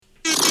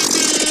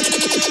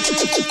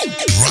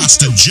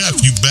Rasta Jeff,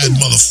 you bad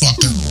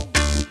motherfucker.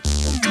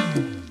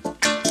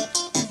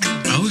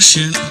 Oh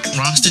shit,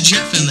 Rasta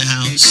Jeff in the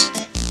house.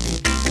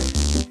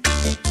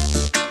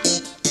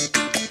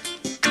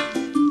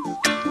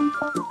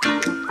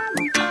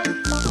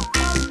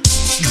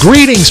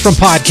 Greetings from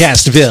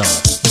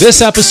Podcastville.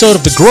 This episode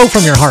of the Grow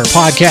From Your Heart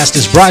podcast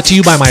is brought to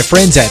you by my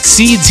friends at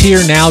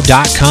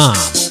SeedsHereNow.com.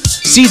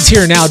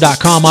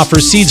 SeedsHereNow.com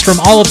offers seeds from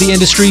all of the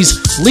industry's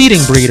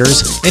leading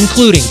breeders,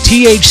 including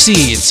TH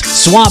Seeds,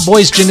 Swamp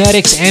Boys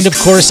Genetics, and of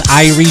course,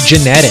 Irie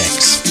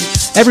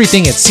Genetics.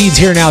 Everything at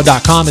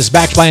SeedsHereNow.com is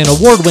backed by an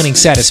award-winning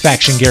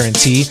satisfaction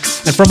guarantee,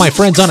 and for my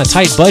friends on a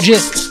tight budget,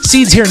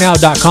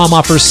 SeedsHereNow.com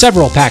offers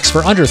several packs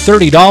for under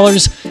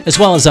 $30, as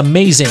well as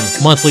amazing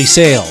monthly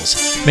sales.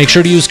 Make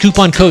sure to use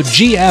coupon code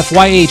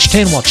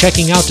GFYH10 while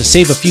checking out to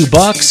save a few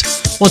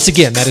bucks. Once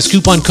again, that is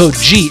coupon code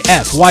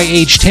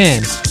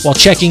GFYH10 while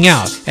checking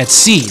out at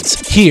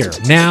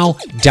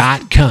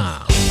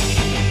SeedsHereNow.com.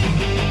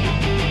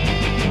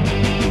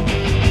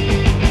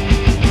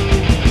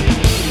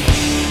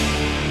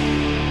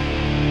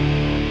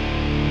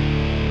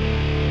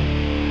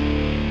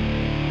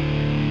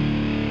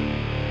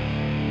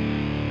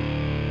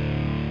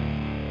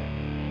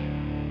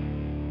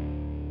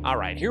 All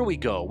right, here we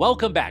go.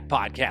 Welcome back,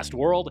 podcast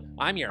world.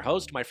 I'm your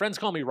host. My friends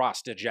call me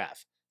Rasta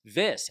Jeff.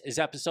 This is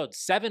episode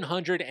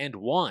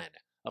 701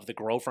 of the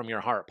Grow From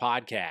Your Heart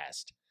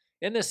podcast.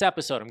 In this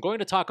episode, I'm going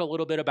to talk a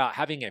little bit about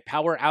having a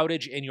power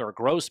outage in your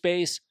grow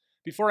space.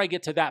 Before I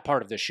get to that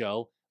part of the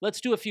show, let's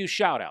do a few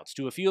shout outs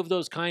to a few of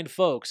those kind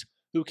folks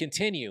who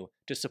continue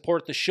to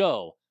support the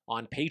show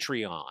on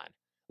Patreon.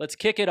 Let's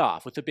kick it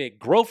off with a big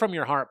Grow From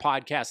Your Heart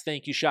podcast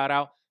thank you shout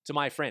out to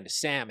my friend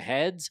Sam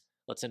Heads.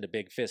 Let's send a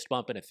big fist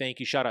bump and a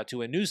thank you shout out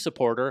to a new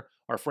supporter,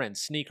 our friend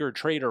Sneaker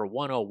Trader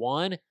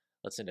 101.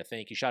 Let's send a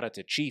thank you shout out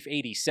to Chief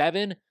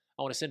 87. I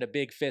want to send a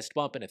big fist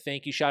bump and a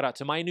thank you shout out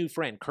to my new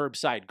friend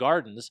Curbside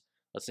Gardens.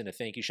 Let's send a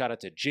thank you shout out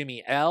to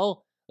Jimmy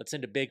L. Let's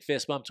send a big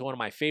fist bump to one of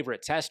my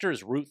favorite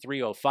testers, Route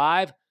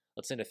 305.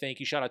 Let's send a thank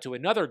you shout out to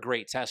another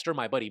great tester,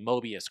 my buddy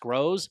Mobius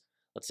Grows.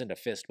 Let's send a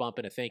fist bump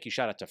and a thank you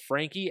shout out to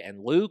Frankie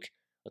and Luke.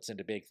 Let's send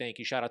a big thank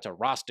you shout out to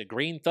Rasta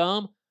Green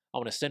Thumb. I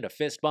want to send a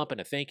fist bump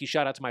and a thank you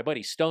shout out to my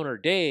buddy Stoner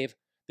Dave.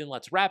 Then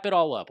let's wrap it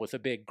all up with a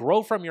big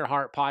Grow From Your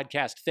Heart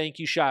podcast thank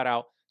you shout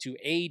out to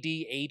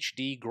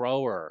ADHD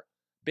Grower.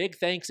 Big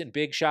thanks and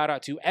big shout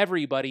out to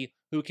everybody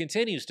who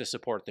continues to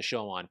support the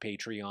show on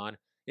Patreon.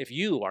 If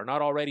you are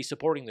not already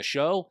supporting the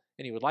show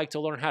and you would like to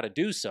learn how to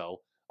do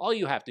so, all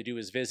you have to do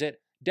is visit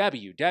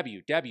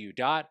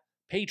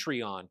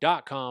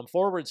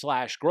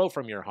www.patreon.com/Grow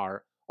From Your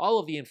Heart. All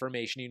of the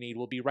information you need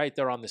will be right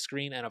there on the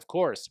screen, and of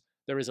course,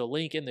 there is a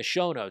link in the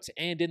show notes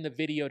and in the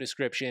video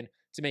description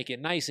to make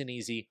it nice and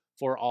easy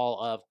for all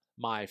of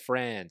my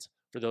friends.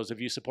 For those of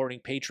you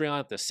supporting Patreon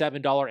at the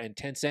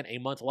 $7.10 a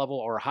month level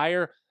or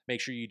higher,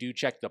 make sure you do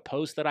check the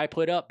post that I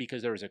put up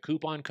because there is a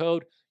coupon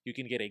code. You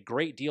can get a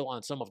great deal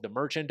on some of the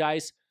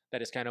merchandise.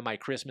 That is kind of my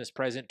Christmas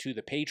present to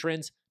the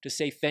patrons to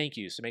say thank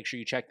you. So make sure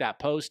you check that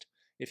post.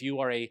 If you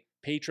are a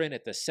patron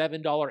at the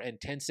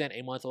 $7.10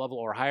 a month level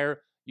or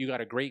higher, you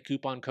got a great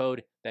coupon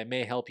code that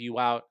may help you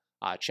out.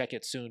 Check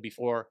it soon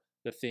before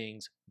the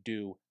things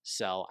do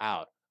sell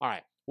out. All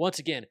right. Once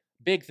again,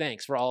 big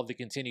thanks for all of the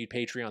continued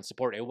Patreon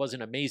support. It was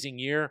an amazing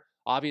year.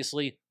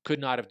 Obviously, could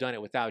not have done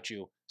it without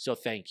you. So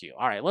thank you.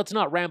 All right. Let's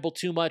not ramble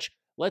too much.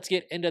 Let's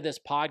get into this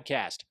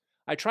podcast.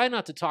 I try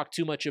not to talk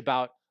too much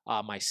about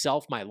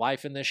myself, my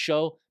life in this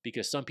show,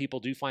 because some people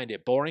do find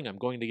it boring. I'm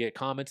going to get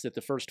comments that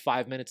the first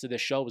 5 minutes of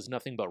this show was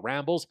nothing but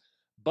rambles.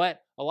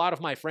 But a lot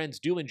of my friends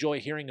do enjoy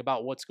hearing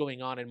about what's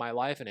going on in my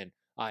life and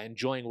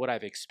enjoying what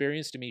I've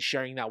experienced and me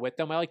sharing that with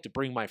them. I like to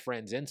bring my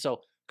friends in,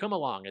 so come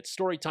along. It's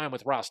story time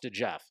with Rasta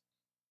Jeff.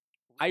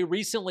 I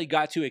recently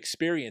got to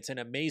experience an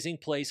amazing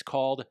place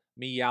called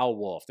Meow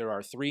Wolf. There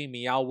are 3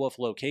 Meow Wolf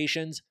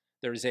locations.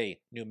 There's a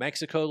New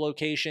Mexico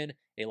location,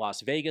 a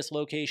Las Vegas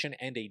location,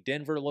 and a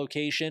Denver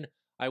location.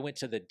 I went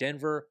to the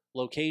Denver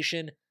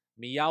location.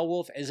 Meow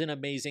Wolf is an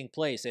amazing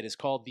place. It is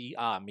called the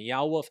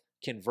Meow Wolf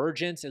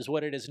Convergence is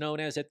what it is known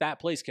as at that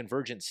place.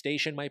 Convergence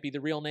Station might be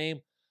the real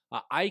name.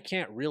 I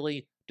can't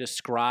really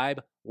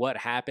describe what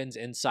happens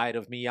inside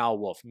of Meow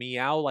Wolf.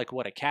 Meow like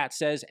what a cat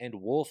says and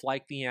wolf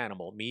like the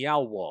animal.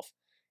 Meow Wolf.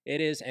 It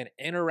is an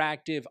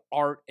interactive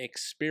art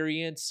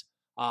experience.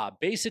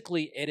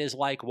 Basically, it is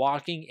like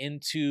walking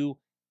into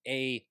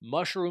a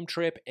mushroom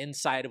trip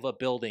inside of a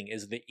building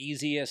is the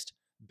easiest,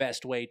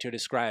 best way to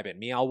describe it.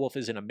 Meow Wolf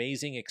is an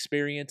amazing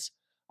experience.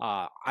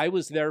 I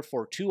was there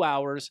for 2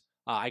 hours.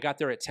 I got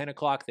there at 10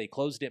 o'clock. They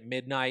closed at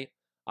midnight.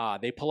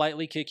 They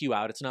politely kick you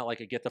out. It's not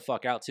like a get the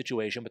fuck out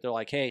situation, but they're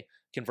like, hey,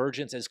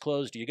 Convergence is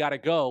closed. You got to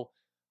go.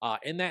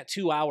 In that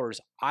 2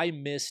 hours, I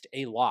missed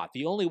a lot.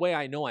 The only way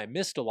I know I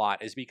missed a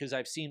lot is because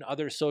I've seen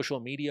other social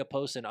media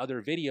posts and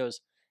other videos,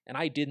 and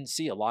I didn't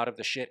see a lot of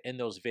the shit in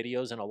those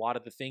videos and a lot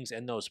of the things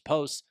in those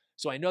posts.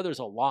 So I know there's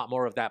a lot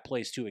more of that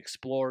place to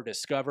explore,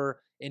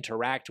 discover,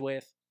 interact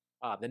with.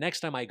 The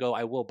next time I go,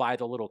 I will buy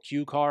the little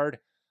cue card.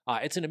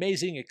 It's an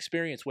amazing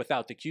experience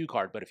without the cue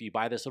card, but if you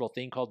buy this little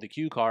thing called the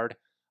cue card,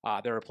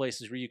 There are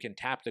places where you can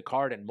tap the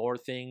card and more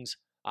things.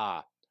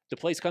 The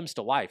place comes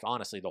to life,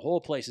 honestly. The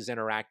whole place is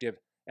interactive.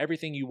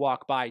 Everything you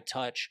walk by,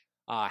 touch,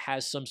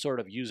 has some sort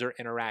of user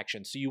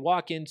interaction. So you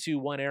walk into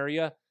one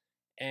area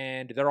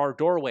and there are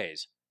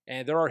doorways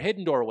and there are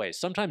hidden doorways.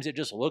 Sometimes it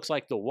just looks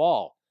like the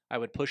wall. I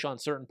would push on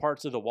certain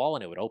parts of the wall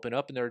and it would open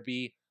up and there would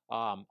be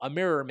a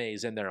mirror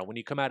maze in there. When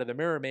you come out of the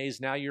mirror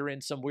maze, now you're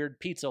in some weird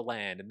pizza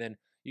land. And then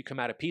you come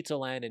out of pizza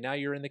land and now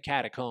you're in the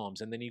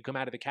catacombs. And then you come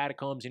out of the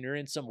catacombs and you're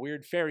in some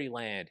weird fairy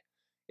land.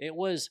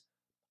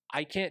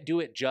 I can't do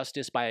it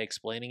justice by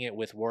explaining it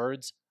with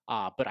words,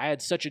 but I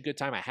had such a good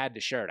time. I had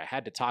to share it. I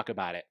had to talk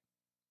about it.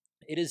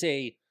 It is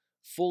a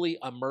fully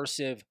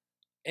immersive,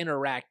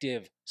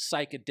 interactive,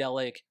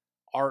 psychedelic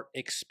art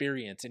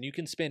experience, and you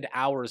can spend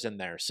hours in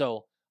there.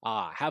 So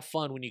have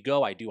fun when you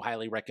go. I do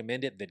highly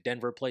recommend it. The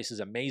Denver place is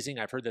amazing.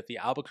 I've heard that the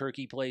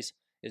Albuquerque place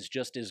is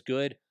just as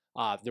good.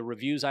 The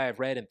reviews I have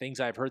read and things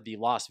I've heard, the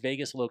Las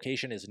Vegas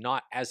location is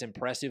not as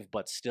impressive,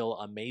 but still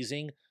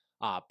amazing.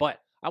 But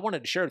I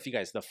wanted to share with you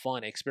guys the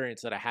fun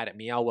experience that I had at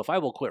Meow Wolf. I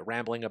will quit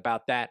rambling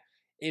about that.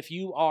 If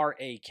you are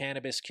a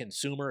cannabis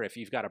consumer, if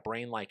you've got a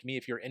brain like me,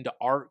 if you're into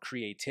art,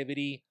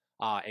 creativity,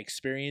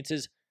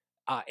 experiences,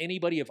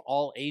 anybody of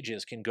all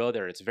ages can go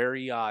there. It's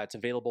it's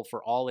available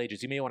for all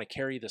ages. You may want to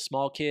carry the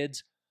small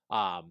kids.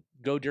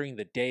 Go during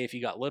the day if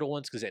you got little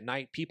ones, because at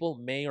night people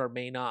may or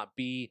may not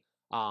be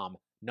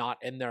not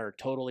in their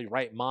totally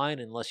right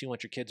mind, unless you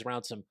want your kids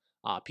around some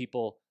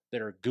people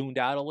that are gooned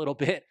out a little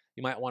bit.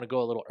 You might want to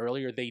go a little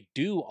earlier. They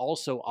do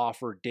also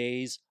offer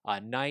days,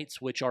 nights,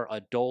 which are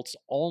adults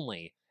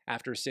only.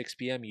 After 6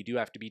 p.m., you do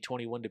have to be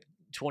 21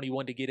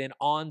 to get in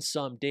on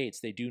some dates.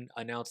 They do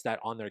announce that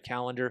on their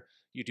calendar.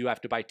 You do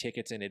have to buy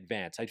tickets in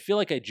advance. I feel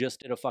like I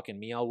just did a fucking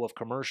Meow Wolf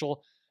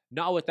commercial.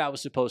 Not what that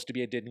was supposed to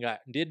be. I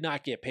did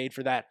not get paid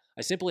for that.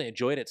 I simply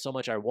enjoyed it so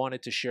much I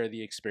wanted to share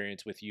the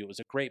experience with you. It was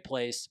a great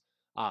place.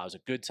 It was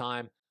a good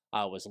time.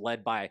 It was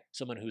led by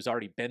someone who's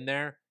already been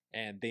there,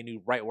 and they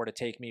knew right where to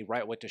take me,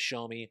 right what to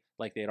show me,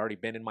 like they had already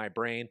been in my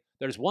brain.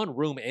 There's one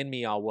room in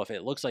Meow Wolf.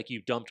 It looks like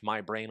you dumped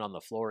my brain on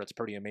the floor. It's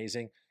pretty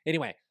amazing.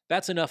 Anyway,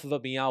 that's enough of a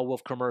Meow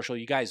Wolf commercial.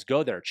 You guys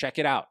go there. Check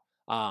it out.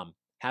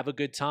 Have a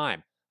good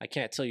time. I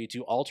can't tell you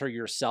to alter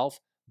yourself,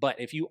 but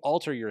if you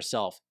alter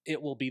yourself,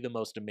 it will be the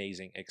most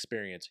amazing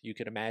experience you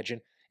could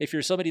imagine. If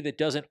you're somebody that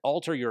doesn't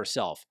alter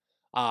yourself,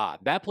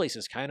 that place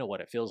is kind of what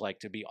it feels like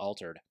to be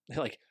altered.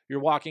 Like you're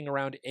walking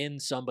around in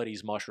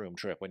somebody's mushroom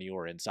trip when you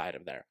were inside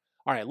of there.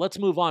 All right, let's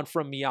move on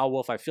from Meow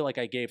Wolf. I feel like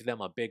I gave them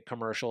a big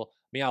commercial.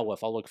 Meow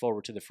Wolf, I'll look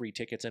forward to the free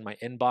tickets in my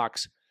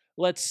inbox.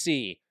 Let's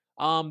see.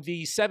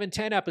 The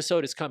 710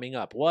 episode is coming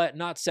up. What?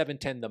 Not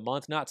 710 the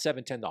month, not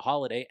 710 the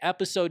holiday.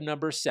 Episode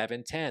number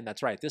 710.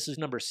 That's right. This is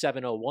number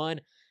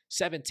 701.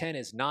 710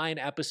 is 9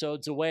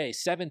 episodes away.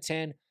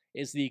 710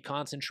 is the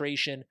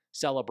concentration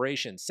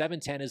celebration.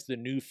 710 is the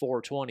new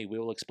 420. We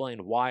will explain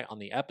why on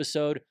the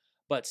episode.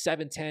 But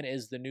 710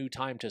 is the new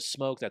time to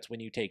smoke. That's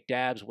when you take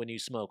dabs, when you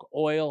smoke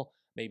oil.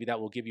 Maybe that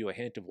will give you a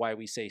hint of why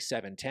we say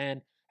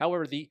 710.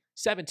 However, the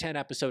 710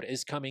 episode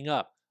is coming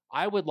up.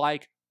 I would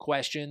like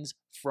questions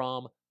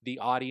from the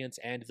audience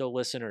and the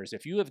listeners.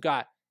 If you have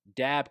got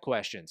dab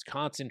questions,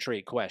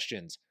 concentrate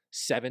questions,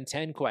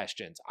 710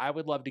 questions, I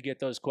would love to get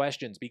those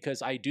questions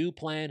because I do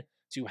plan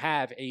to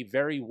have a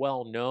very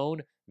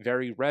well-known,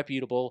 very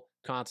reputable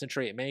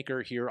concentrate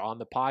maker here on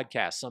the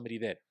podcast. Somebody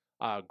that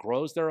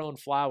grows their own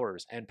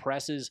flowers and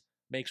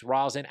makes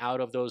rosin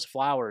out of those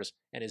flowers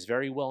and is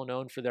very well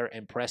known for their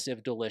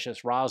impressive,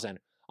 delicious rosin.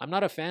 I'm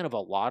not a fan of a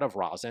lot of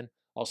rosin.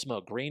 I'll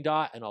smoke Green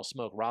Dot and I'll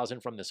smoke rosin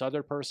from this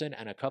other person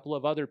and a couple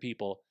of other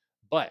people,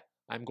 but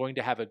I'm going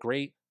to have a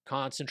great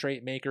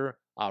concentrate maker,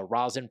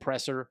 rosin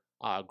presser,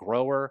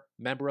 grower,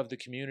 member of the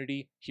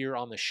community here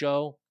on the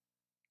show.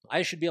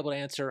 I should be able to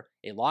answer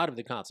a lot of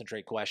the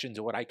concentrate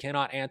questions. What I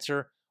cannot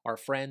answer, our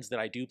friends that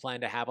I do plan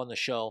to have on the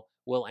show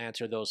will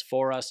answer those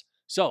for us.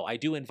 So I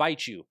do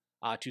invite you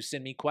to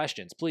send me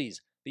questions.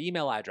 Please, the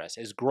email address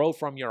is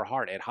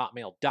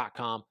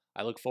growfromyourheart@hotmail.com.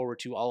 I look forward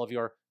to all of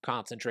your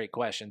concentrate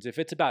questions. If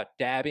it's about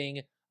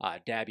dabbing,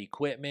 dab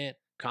equipment,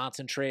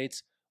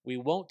 concentrates, we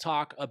won't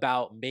talk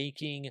about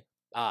making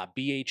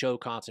BHO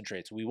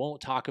concentrates. We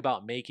won't talk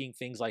about making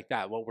things like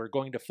that. What we're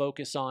going to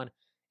focus on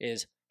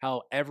is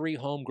how every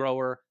home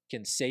grower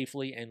can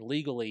safely and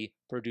legally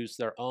produce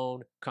their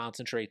own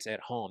concentrates at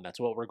home. That's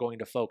what we're going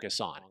to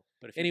focus on.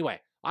 But anyway,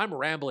 I'm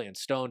rambling and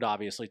stoned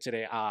obviously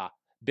today.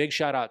 Big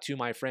shout out to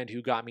my friend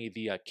who got me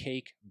the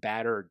cake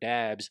batter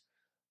dabs.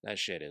 That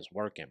shit is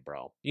working,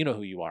 bro. You know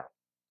who you are.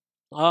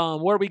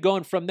 Where are we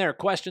going from there?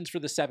 Questions for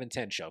the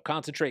 710 show.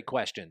 Concentrate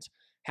questions.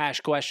 Hash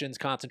questions,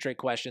 concentrate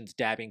questions,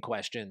 dabbing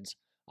questions.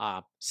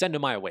 Send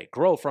them my way.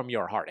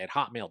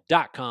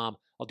 Growfromyourheart@hotmail.com.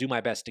 I'll do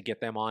my best to get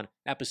them on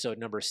episode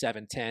number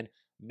 710.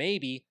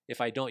 Maybe if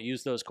I don't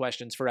use those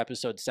questions for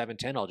episode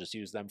 710, I'll just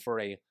use them for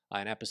an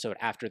episode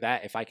after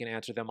that. If I can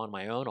answer them on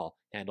my own, I'll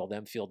handle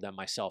them, field them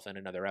myself in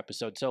another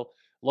episode. So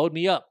load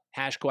me up.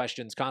 Hash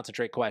questions,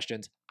 concentrate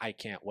questions. I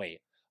can't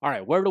wait. All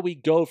right, where do we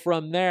go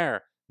from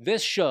there?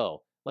 This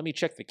show, let me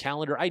check the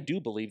calendar. I do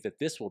believe that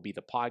this will be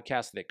the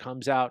podcast that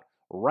comes out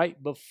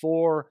right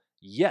before,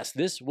 yes,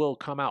 this will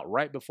come out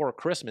right before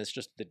Christmas,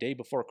 just the day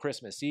before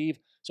Christmas Eve.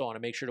 So I want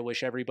to make sure to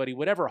wish everybody,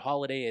 whatever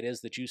holiday it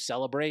is that you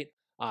celebrate,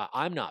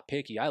 I'm not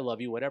picky. I love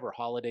you. Whatever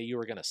holiday you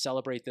are going to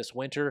celebrate this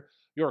winter,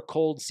 your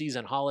cold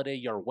season holiday,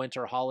 your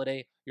winter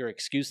holiday, your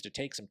excuse to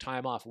take some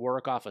time off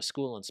work, off of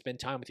school, and spend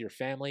time with your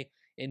family,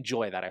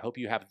 enjoy that. I hope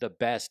you have the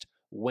best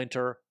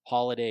winter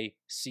holiday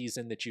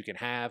season that you can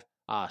have.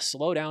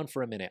 Slow down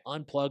for a minute,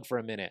 unplug for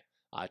a minute,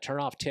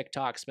 turn off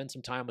TikTok, spend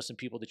some time with some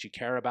people that you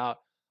care about.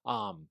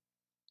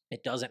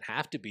 It doesn't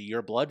have to be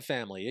your blood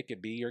family. It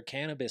could be your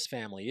cannabis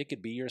family. It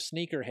could be your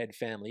sneakerhead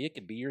family. It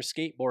could be your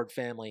skateboard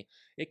family.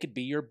 It could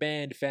be your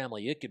band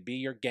family. It could be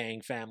your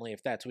gang family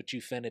if that's what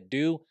you finna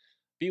do.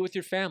 Be with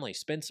your family.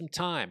 Spend some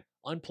time.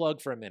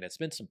 Unplug for a minute.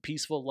 Spend some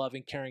peaceful,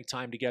 loving, caring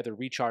time together.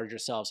 Recharge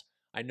yourselves.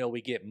 I know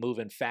we get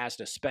moving fast,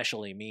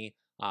 especially me.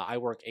 I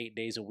work 8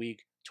 days a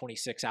week,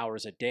 26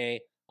 hours a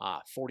day,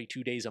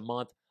 42 days a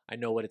month. I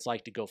know what it's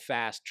like to go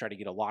fast, try to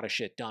get a lot of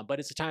shit done, but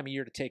it's a time of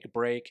year to take a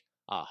break,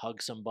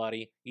 hug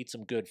somebody, eat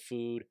some good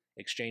food,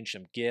 exchange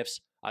some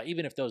gifts.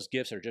 Even if those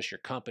gifts are just your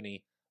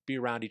company, be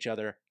around each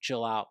other,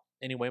 chill out.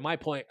 Anyway, my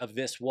point of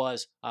this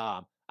was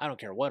I don't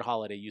care what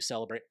holiday you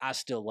celebrate. I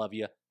still love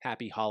you.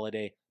 Happy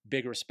holiday.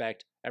 Big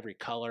respect. Every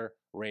color,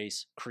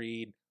 race,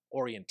 creed,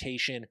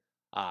 orientation.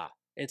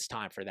 It's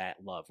time for that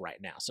love right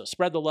now. So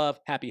spread the love.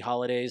 Happy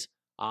holidays.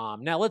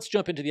 Now let's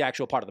jump into the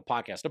actual part of the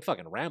podcast. I'm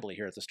fucking rambly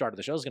here at the start of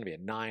the show. It's going to be a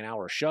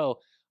 9-hour show.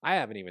 I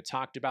haven't even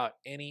talked about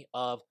any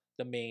of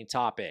the main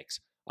topics.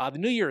 The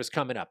new year is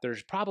coming up.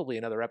 There's probably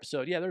another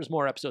episode. Yeah, there's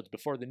more episodes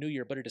before the new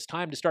year, but it is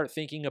time to start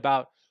thinking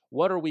about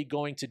what are we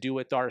going to do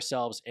with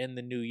ourselves in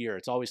the new year.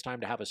 It's always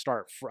time to have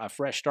a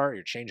fresh start.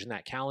 You're changing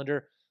that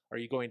calendar. Are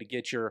you going to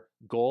get your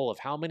goal of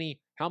how many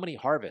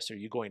harvests are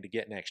you going to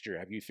get next year?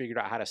 Have you figured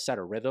out how to set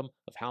a rhythm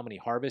of how many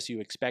harvests you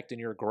expect in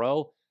your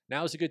grow?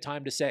 Now is a good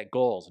time to set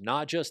goals,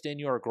 not just in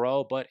your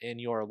grow, but in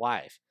your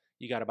life.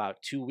 You got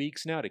about 2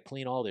 weeks now to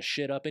clean all the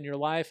shit up in your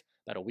life.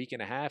 About a week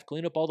and a half.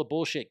 Clean up all the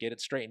bullshit. Get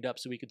it straightened up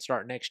so we can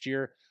start next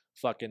year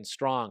fucking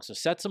strong. So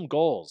set some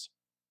goals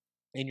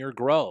in your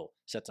grow.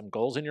 Set some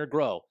goals in your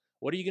grow.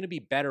 What are you going to be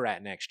better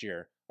at next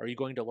year? Are you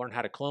going to learn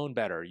how to clone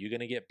better? Are you going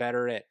to get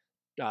better at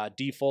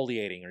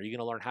defoliating? Are you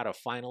going to learn how to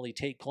finally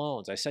take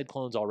clones? I said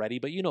clones already,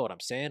 but you know what I'm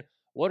saying.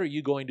 What are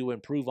you going to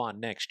improve on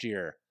next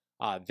year?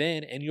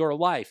 Then in your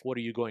life, what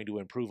are you going to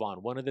improve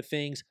on? One of the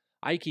things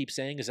I keep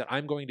saying is that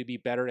I'm going to be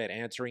better at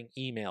answering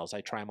emails.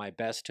 I try my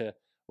best to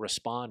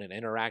respond and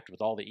interact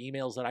with all the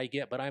emails that I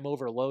get, but I'm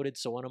overloaded.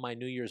 So one of my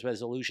New Year's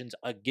resolutions,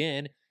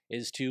 again,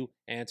 is to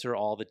answer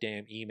all the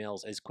damn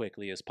emails as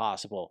quickly as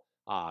possible.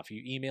 If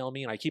you email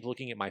me, and I keep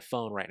looking at my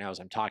phone right now as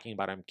I'm talking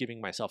about, I'm giving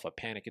myself a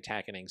panic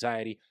attack and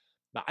anxiety.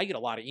 Now, I get a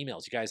lot of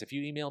emails. You guys, if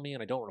you email me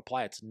and I don't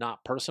reply, it's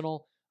not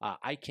personal.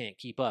 I can't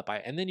keep up.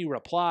 And then you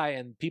reply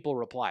and people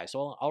reply.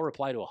 So I'll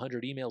reply to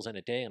 100 emails in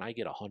a day and I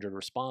get 100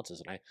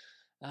 responses. And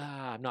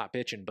I'm not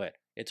bitching, but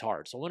it's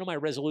hard. So one of my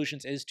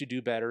resolutions is to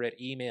do better at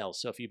emails.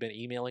 So if you've been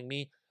emailing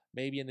me,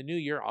 maybe in the new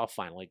year, I'll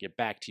finally get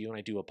back to you, and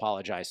I do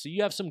apologize. So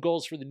you have some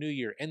goals for the new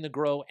year in the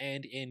grow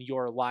and in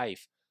your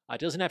life. It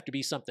doesn't have to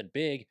be something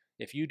big.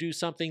 If you do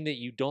something that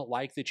you don't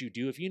like that you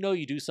do, if you know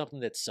you do something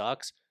that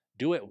sucks,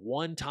 do it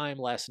one time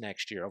less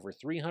next year. Over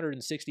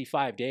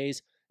 365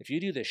 days, if you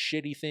do the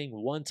shitty thing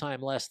one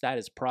time less, that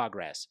is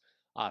progress.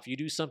 If you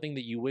do something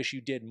that you wish you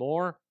did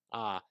more,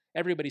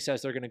 everybody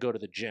says they're going to go to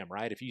the gym,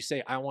 right? If you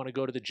say, I want to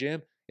go to the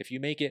gym, if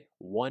you make it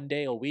one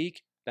day a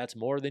week, that's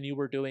more than you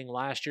were doing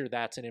last year.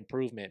 That's an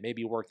improvement.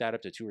 Maybe work that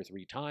up to 2 or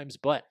 3 times,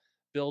 but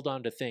build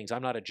onto things.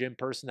 I'm not a gym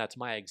person. That's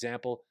my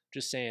example.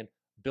 Just saying,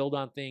 build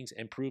on things,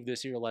 improve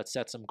this year. Let's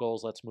set some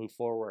goals. Let's move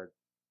forward.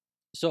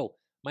 So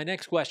my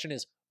next question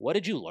is, what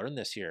did you learn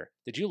this year?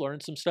 Did you learn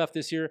some stuff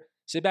this year?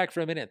 Sit back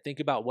for a minute and think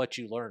about what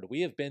you learned.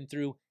 We have been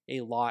through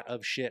a lot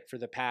of shit for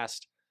the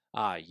past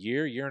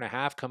year and a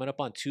half, coming up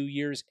on 2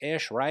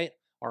 years-ish, right?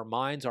 Our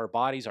minds, our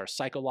bodies, our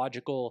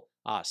psychological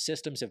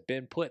systems have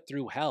been put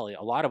through hell.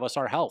 A lot of us,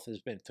 our health has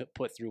been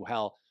put through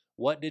hell.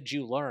 What did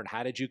you learn?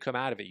 How did you come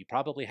out of it? You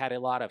probably had a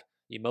lot of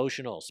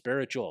emotional,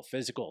 spiritual,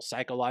 physical,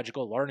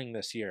 psychological learning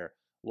this year.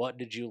 What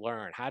did you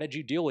learn? How did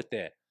you deal with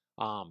it?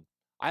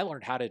 I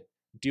learned how to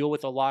deal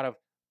with a lot of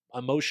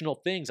emotional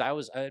things. I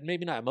was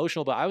maybe not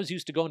emotional, but I was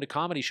used to going to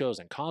comedy shows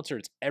and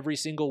concerts every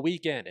single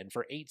weekend. And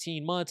for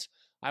 18 months,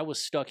 I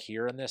was stuck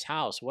here in this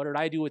house. What did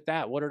I do with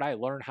that? What did I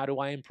learn? How do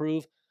I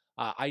improve?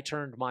 I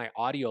turned my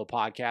audio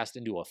podcast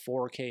into a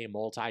 4K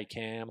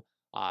multicam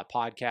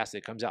podcast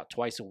that comes out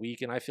twice a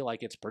week, and I feel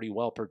like it's pretty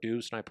well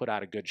produced, and I put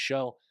out a good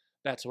show.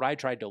 That's what I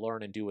tried to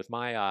learn and do with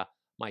my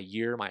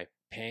my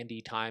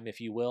pandy time, if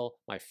you will,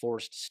 my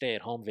forced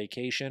stay-at-home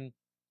vacation.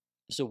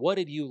 So what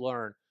did you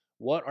learn?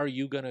 What are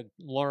you going to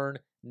learn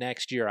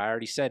next year? I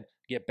already said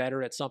get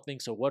better at something,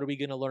 so what are we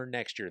going to learn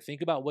next year?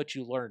 Think about what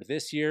you learned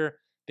this year.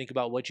 Think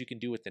about what you can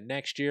do with the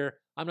next year.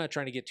 I'm not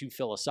trying to get too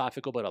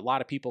philosophical, but a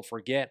lot of people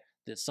forget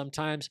that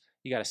sometimes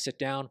you got to sit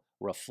down,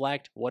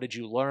 reflect. What did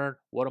you learn?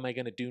 What am I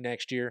going to do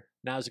next year?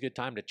 Now is a good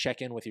time to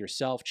check in with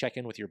yourself, check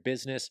in with your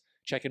business,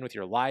 check in with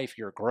your life,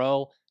 your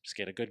grow, just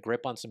get a good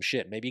grip on some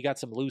shit. Maybe you got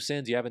some loose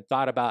ends you haven't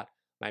thought about.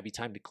 Might be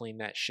time to clean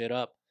that shit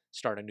up.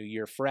 Start a new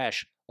year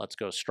fresh. Let's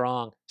go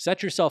strong.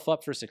 Set yourself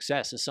up for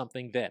success is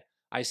something that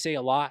I say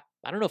a lot.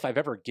 I don't know if I've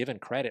ever given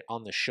credit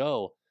on the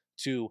show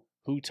to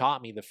who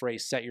taught me the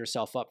phrase set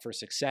yourself up for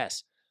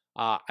success.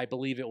 I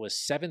believe it was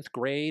 7th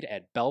grade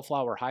at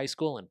Bellflower High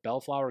School in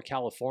Bellflower,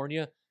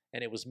 California,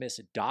 and it was Miss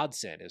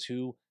Dodson is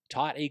who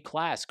taught a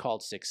class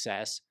called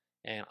Success,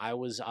 and I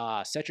was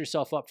set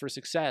yourself up for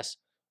success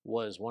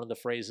was one of the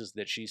phrases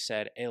that she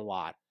said a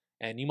lot.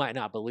 And you might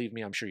not believe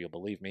me. I'm sure you'll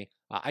believe me.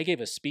 I gave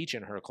a speech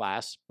in her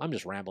class. I'm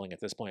just rambling at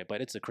this point, but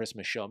it's a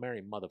Christmas show.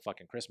 Merry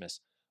motherfucking Christmas.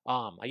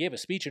 I gave a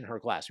speech in her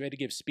class. We had to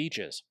give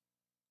speeches.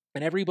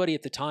 And everybody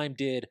at the time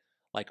did,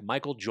 like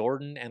Michael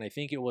Jordan, and I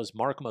think it was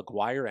Mark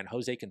McGuire and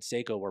Jose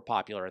Canseco were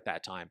popular at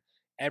that time.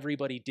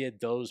 Everybody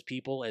did those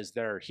people as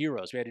their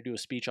heroes. We had to do a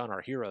speech on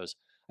our heroes.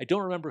 I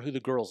don't remember who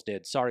the girls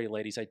did. Sorry,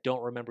 ladies. I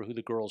don't remember who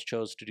the girls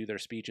chose to do their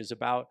speeches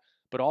about.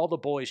 But all the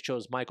boys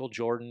chose Michael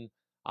Jordan.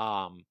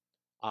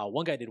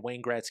 One guy did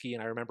Wayne Gretzky,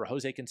 and I remember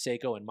Jose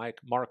Canseco and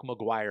Mark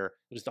McGuire.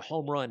 It was the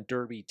home run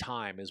derby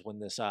time is when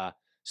this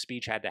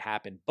speech had to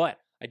happen. But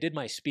I did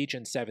my speech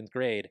in 7th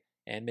grade,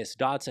 and Miss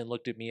Dodson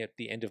looked at me at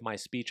the end of my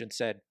speech and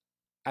said,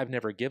 I've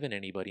never given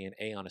anybody an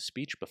A on a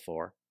speech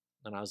before.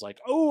 And I was like,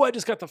 oh, I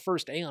just got the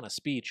first A on a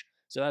speech.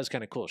 So that was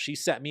kind of cool. She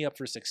set me up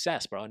for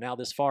success, bro. Now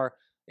this far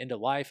into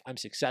life, I'm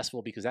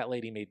successful because that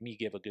lady made me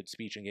give a good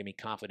speech and gave me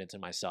confidence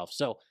in myself.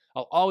 So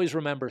I'll always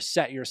remember,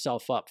 set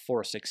yourself up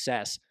for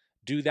success.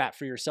 Do that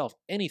for yourself.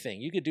 Anything.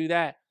 You could do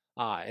that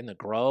in the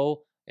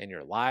grow, in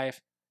your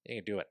life. You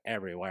can do it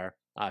everywhere.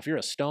 If you're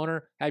a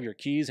stoner, have your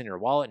keys and your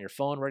wallet and your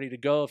phone ready to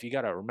go. If you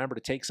got to remember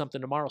to take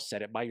something tomorrow,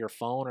 set it by your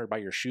phone or by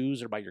your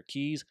shoes or by your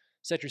keys.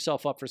 Set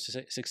yourself up for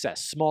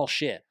success. Small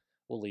shit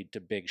will lead to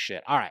big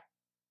shit. All right.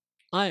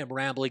 I am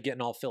rambling,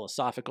 getting all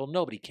philosophical.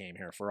 Nobody came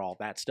here for all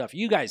that stuff.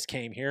 You guys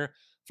came here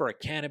for a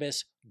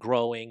cannabis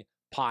growing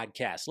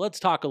podcast. Let's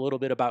talk a little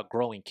bit about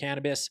growing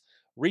cannabis.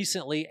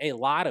 Recently, a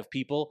lot of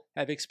people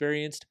have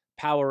experienced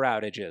power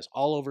outages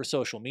all over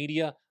social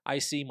media. I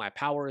see my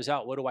power is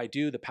out. What do I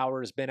do? The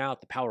power has been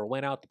out. The power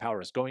went out. The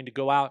power is going to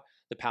go out.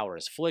 The power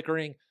is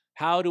flickering.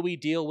 How do we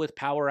deal with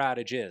power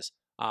outages?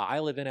 I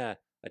live in a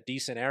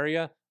decent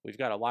area. We've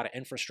got a lot of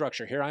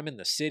infrastructure here. I'm in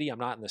the city. I'm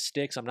not in the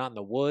sticks. I'm not in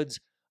the woods.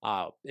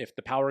 If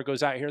the power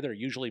goes out here, they're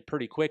usually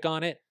pretty quick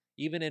on it.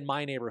 Even in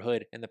my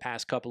neighborhood in the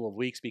past couple of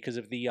weeks, because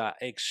of the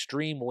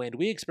extreme wind,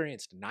 we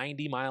experienced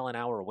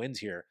 90-mile-an-hour winds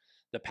here.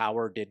 The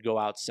power did go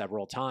out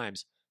several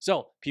times.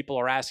 So people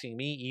are asking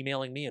me,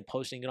 emailing me, and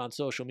posting it on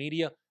social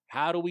media.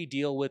 How do we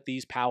deal with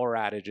these power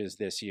outages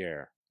this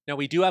year? Now,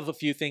 we do have a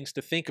few things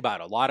to think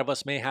about. A lot of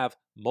us may have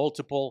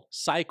multiple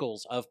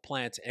cycles of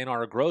plants in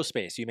our grow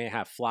space. You may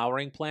have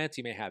flowering plants.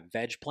 You may have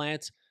veg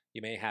plants.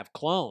 You may have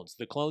clones.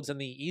 The clones in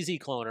the Easy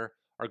Cloner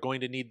are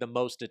going to need the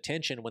most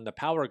attention when the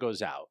power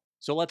goes out.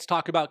 So let's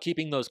talk about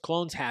keeping those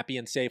clones happy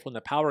and safe when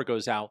the power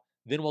goes out.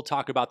 Then we'll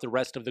talk about the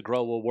rest of the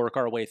grow. We'll work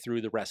our way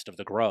through the rest of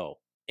the grow.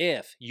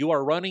 If you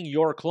are running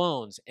your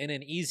clones in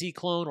an Easy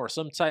Clone or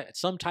some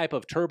type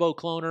of turbo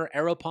cloner,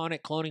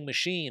 aeroponic cloning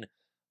machine,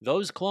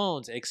 those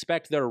clones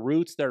expect their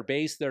roots, their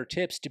base, their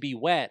tips to be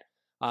wet,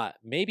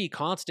 maybe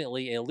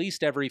constantly, at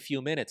least every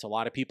few minutes. A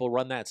lot of people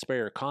run that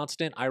sprayer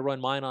constant. I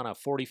run mine on a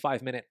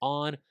 45-minute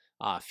on,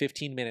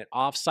 15-minute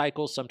off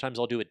cycle. Sometimes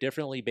I'll do it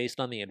differently based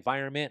on the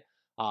environment,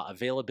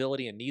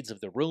 availability, and needs of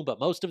the room. But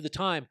most of the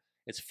time,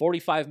 it's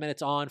 45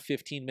 minutes on,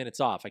 15 minutes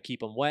off. I keep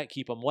them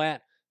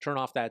wet, turn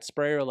off that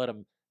sprayer, let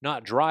them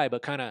not dry,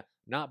 but kind of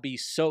not be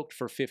soaked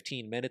for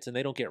 15 minutes, and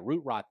they don't get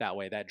root rot that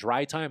way. That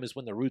dry time is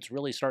when the roots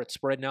really start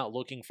spreading out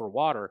looking for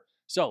water.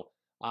 So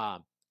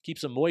keep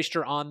some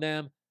moisture on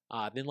them,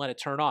 then let it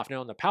turn off. Now,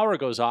 when the power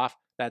goes off,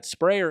 that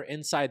sprayer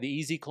inside the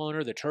Easy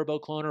Cloner, the Turbo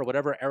Cloner,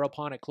 whatever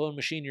aeroponic clone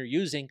machine you're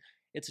using,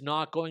 it's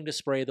not going to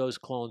spray those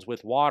clones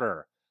with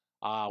water.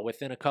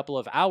 Within a couple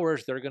of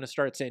hours, they're going to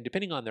start saying,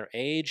 depending on their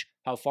age,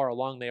 how far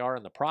along they are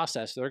in the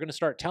process, they're going to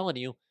start telling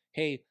you,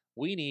 hey,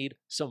 we need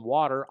some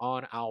water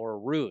on our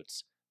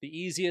roots. The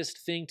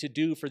easiest thing to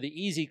do for the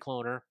Easy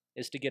Cloner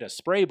is to get a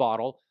spray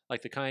bottle,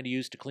 like the kind you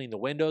use to clean the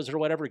windows or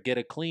whatever. Get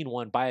a clean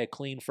one, buy a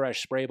clean,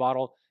 fresh spray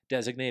bottle,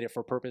 designate it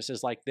for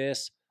purposes like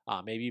this.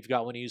 Maybe you've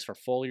got one to use for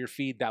foliar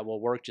feed, that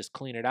will work. Just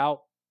clean it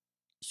out.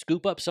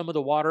 Scoop up some of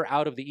the water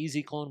out of the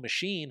Easy Clone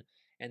machine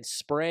and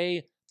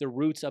spray the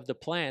roots of the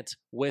plant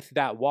with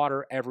that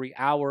water every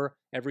hour,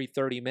 every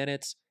 30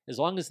 minutes. As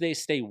long as they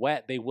stay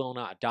wet, they will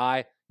not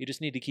die. You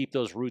just need to keep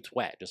those roots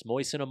wet. Just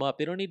moisten them up.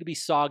 They don't need to be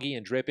soggy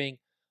and dripping.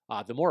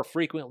 The more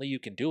frequently you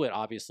can do it,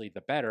 obviously,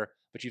 the better.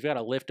 But you've got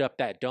to lift up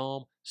that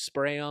dome,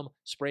 spray them,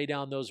 spray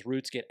down those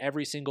roots, get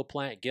every single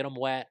plant, get them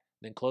wet,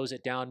 then close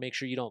it down. Make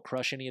sure you don't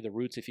crush any of the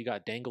roots if you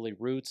got dangly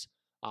roots.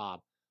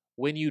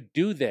 When you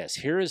do this,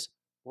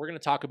 we're going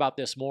to talk about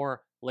this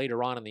more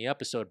later on in the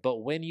episode, but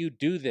when you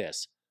do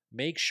this,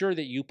 make sure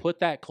that you put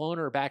that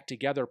cloner back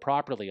together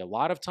properly. A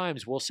lot of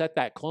times we'll set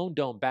that clone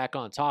dome back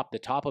on top, the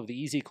top of the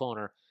Easy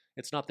Cloner.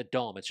 It's not the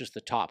dome, it's just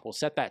the top. We'll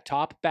set that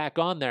top back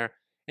on there,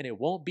 and it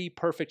won't be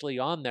perfectly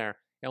on there.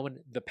 And when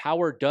the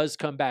power does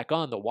come back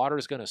on, the water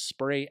is going to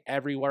spray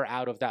everywhere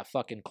out of that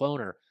fucking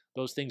cloner.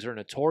 Those things are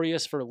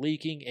notorious for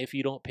leaking if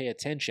you don't pay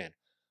attention.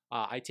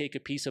 I take a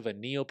piece of a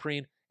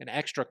neoprene, an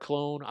extra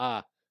clone.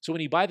 So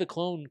when you buy the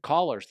clone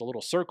collars, the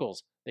little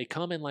circles, they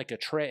come in like a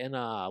tray, in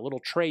a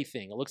little tray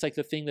thing. It looks like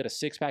the thing that a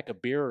 6-pack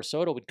of beer or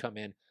soda would come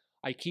in.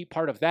 I keep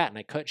part of that and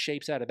I cut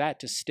shapes out of that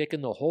to stick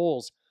in the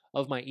holes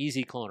of my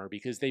Easy Cloner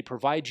because they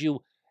provide you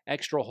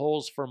extra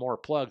holes for more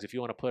plugs. If you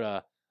want to put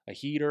a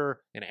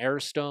heater, an air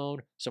stone,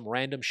 some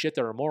random shit,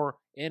 there are more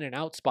in and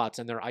out spots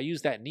in there. I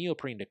use that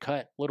neoprene to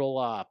cut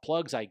little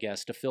plugs, I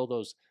guess, to fill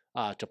those,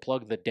 to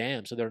plug the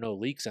dam so there are no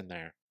leaks in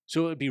there.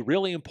 So it would be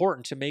really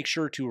important to make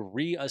sure to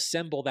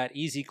reassemble that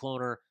Easy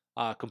Cloner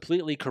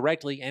completely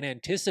correctly and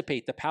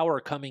anticipate the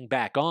power coming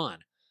back on.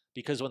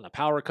 Because when the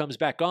power comes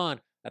back on,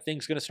 that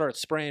thing's going to start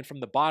spraying from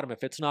the bottom.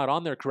 If it's not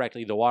on there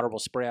correctly, the water will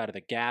spray out of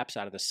the gaps,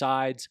 out of the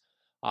sides.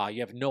 You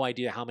have no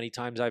idea how many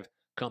times I've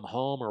come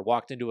home or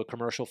walked into a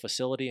commercial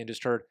facility and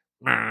just heard,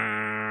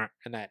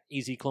 and that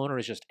Easy Cloner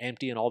is just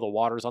empty and all the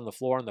water's on the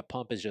floor and the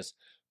pump is just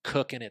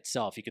cooking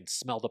itself. You can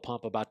smell the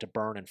pump about to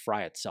burn and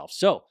fry itself.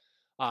 So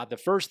the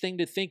first thing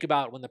to think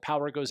about when the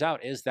power goes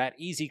out is that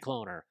Easy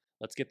Cloner.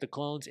 Let's get the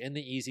clones in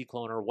the Easy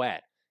Cloner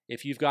wet.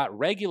 If you've got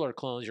regular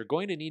clones, you're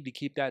going to need to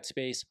keep that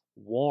space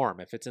warm.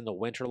 If it's in the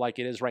winter like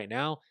it is right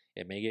now,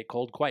 it may get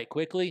cold quite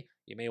quickly.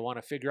 You may want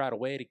to figure out a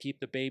way to keep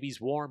the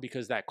babies warm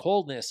because that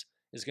coldness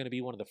is going to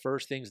be one of the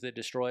first things that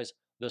destroys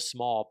the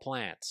small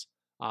plants.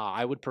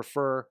 I would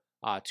prefer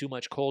too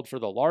much cold for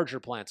the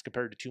larger plants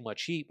compared to too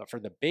much heat, but for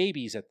the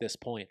babies at this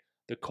point,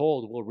 the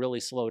cold will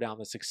really slow down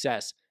the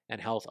success and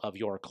health of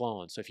your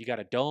clones. So if you got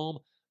a dome,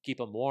 keep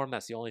them warm.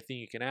 That's the only thing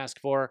you can ask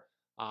for.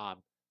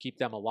 Keep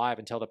them alive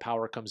until the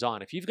power comes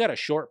on. If you've got a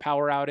short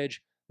power outage,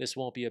 this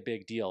won't be a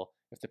big deal.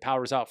 If the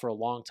power's out for a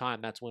long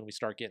time, that's when we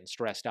start getting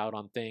stressed out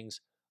on things.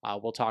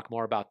 We'll talk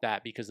more about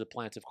that because the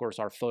plants, of course,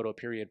 are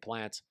photoperiod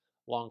plants.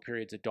 Long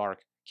periods of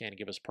dark can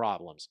give us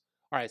problems.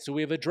 All right, so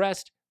we've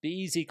addressed the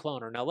Easy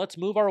Cloner. Now let's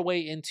move our way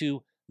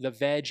into the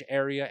veg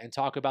area and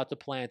talk about the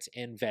plants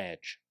in veg.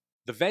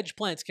 The veg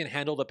plants can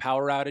handle the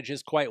power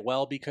outages quite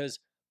well because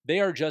they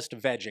are just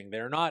vegging.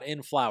 They're not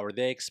in flower.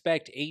 They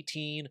expect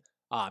 18,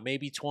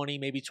 maybe 20,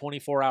 maybe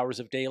 24 hours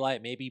of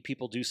daylight. Maybe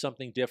people do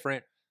something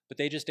different, but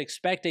they just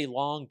expect a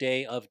long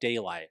day of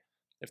daylight.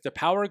 If the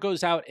power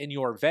goes out in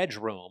your veg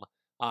room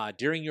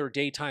during your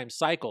daytime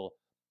cycle,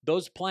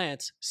 those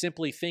plants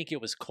simply think it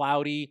was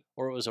cloudy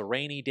or it was a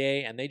rainy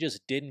day and they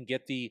just didn't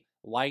get the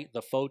light,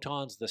 the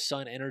photons, the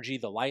sun energy,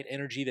 the light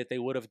energy that they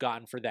would have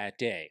gotten for that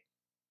day.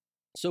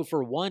 So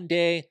for one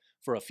day,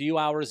 for a few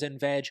hours in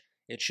veg,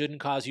 it shouldn't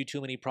cause you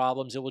too many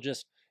problems. It will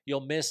just,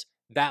 you'll miss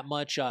that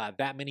much,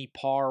 that many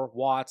par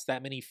watts,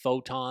 that many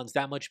photons,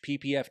 that much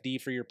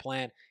PPFD for your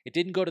plant. It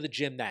didn't go to the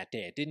gym that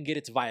day. It didn't get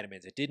its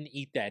vitamins. It didn't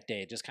eat that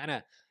day. It just kind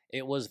of,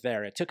 it was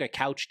there. It took a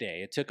couch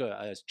day. It took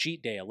a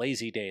cheat day, a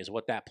lazy day is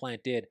what that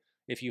plant did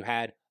if you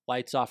had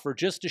lights off for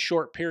just a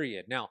short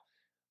period. Now,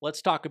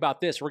 let's talk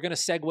about this. We're going to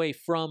segue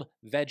from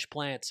veg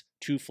plants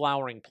to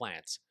flowering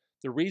plants.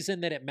 The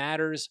reason that it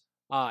matters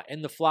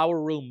in the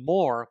flower room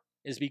more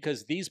is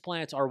because these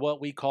plants are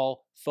what we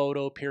call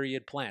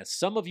photoperiod plants.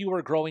 Some of you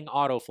are growing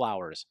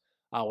autoflowers.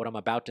 What I'm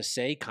about to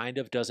say kind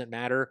of doesn't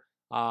matter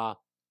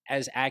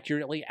as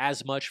accurately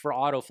as much for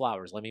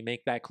autoflowers. Let me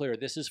make that clear.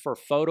 This is for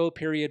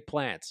photoperiod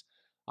plants.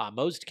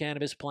 Most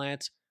cannabis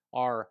plants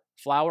are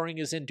flowering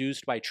is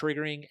induced by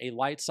triggering a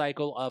light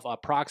cycle of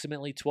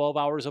approximately 12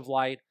 hours of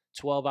light,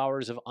 12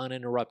 hours of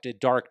uninterrupted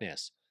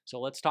darkness.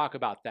 So let's talk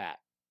about that.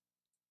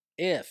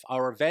 If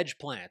our veg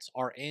plants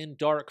are in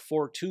dark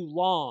for too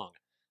long,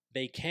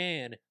 they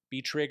can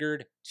be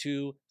triggered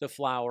to the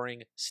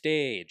flowering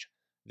stage.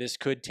 This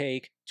could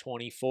take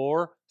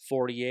 24,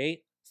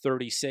 48,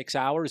 36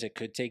 hours. It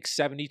could take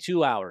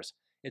 72 hours.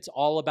 It's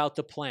all about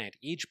the plant.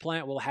 Each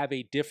plant will have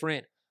a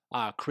different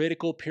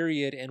critical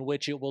period in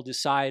which it will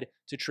decide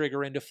to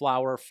trigger into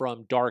flower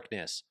from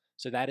darkness.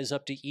 So that is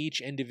up to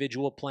each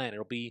individual plant.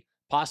 It'll be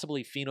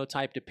possibly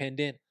phenotype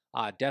dependent.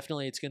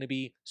 Definitely it's going to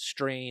be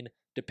strain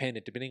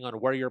dependent, depending on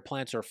where your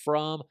plants are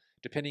from,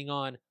 depending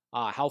on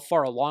how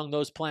far along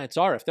those plants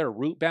are. If they're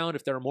root bound,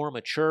 if they're more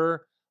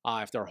mature,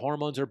 if their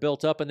hormones are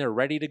built up and they're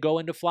ready to go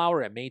into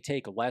flower, it may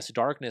take less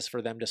darkness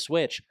for them to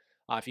switch.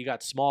 If you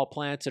got small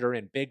plants that are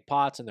in big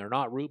pots and they're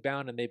not root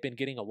bound and they've been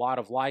getting a lot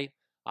of light,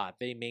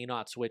 they may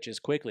not switch as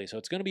quickly. So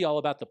it's going to be all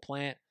about the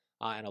plant,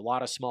 and a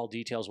lot of small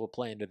details will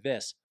play into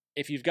this.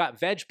 If you've got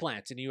veg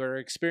plants and you are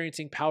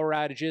experiencing power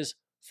outages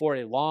for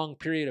a long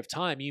period of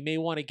time, you may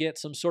want to get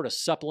some sort of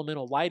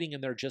supplemental lighting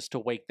in there just to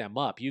wake them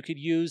up. You could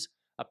use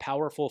a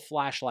powerful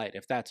flashlight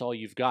if that's all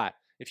you've got.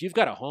 If you've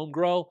got a home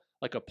grow,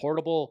 like a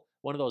portable,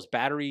 one of those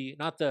battery,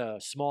 not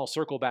the small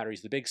circle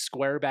batteries, the big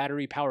square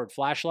battery powered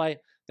flashlight,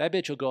 that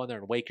bitch will go in there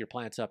and wake your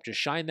plants up. Just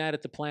shine that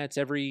at the plants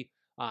every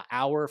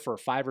hour for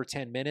 5 or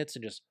 10 minutes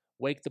and just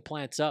wake the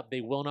plants up.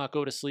 They will not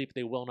go to sleep.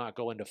 They will not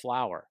go into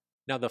flower.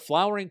 Now, the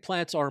flowering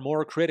plants are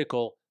more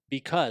critical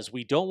because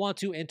we don't want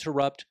to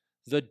interrupt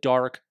the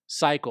dark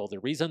cycle. The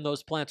reason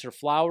those plants are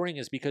flowering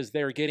is because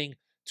they're getting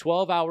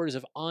 12 hours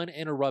of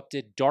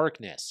uninterrupted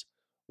darkness.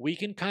 We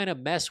can kind of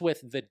mess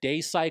with the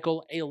day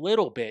cycle a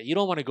little bit. You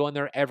don't want to go in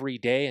there every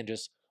day and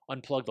just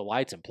unplug the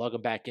lights and plug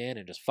them back in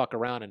and just fuck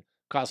around and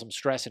cause some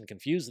stress and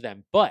confuse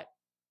them. But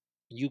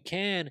you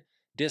can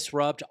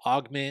disrupt,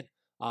 augment,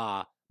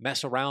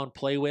 mess around,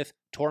 play with,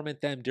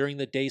 torment them during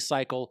the day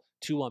cycle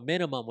to a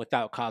minimum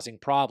without causing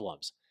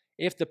problems.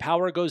 If the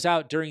power goes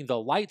out during the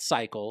light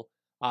cycle,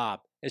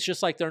 it's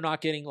just like they're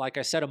not getting, like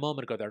I said a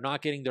moment ago, they're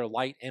not getting their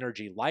light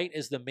energy. Light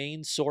is the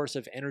main source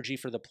of energy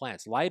for the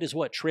plants. Light is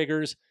what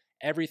triggers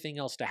everything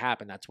else to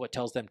happen. That's what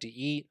tells them to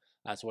eat.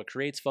 That's what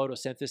creates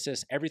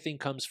photosynthesis. Everything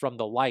comes from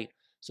the light.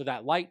 So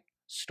that light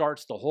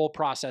starts the whole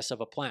process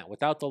of a plant.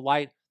 Without the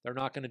light, they're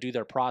not going to do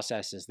their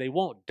processes. They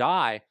won't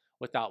die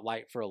without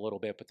light for a little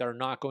bit, but they're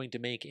not going to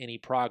make any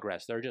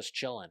progress. They're just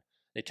chilling.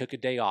 They took a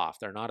day off.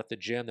 They're not at the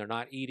gym. They're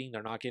not eating.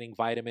 They're not getting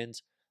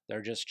vitamins.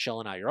 They're just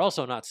chilling out. You're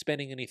also not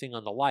spending anything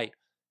on the light,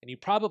 and you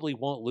probably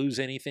won't lose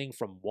anything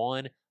from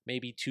 1,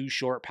 maybe 2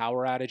 short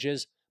power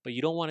outages, but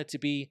you don't want it to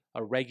be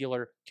a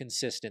regular,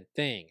 consistent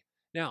thing.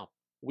 Now,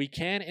 we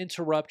can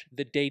interrupt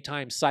the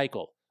daytime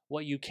cycle.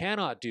 What you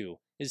cannot do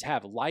is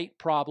have light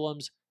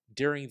problems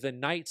during the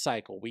night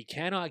cycle. We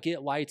cannot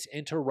get lights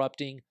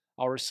interrupting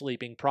our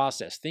sleeping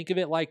process. Think of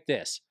it like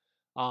this.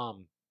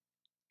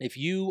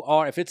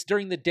 If it's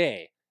during the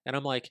day and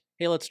I'm like,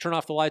 hey, let's turn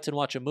off the lights and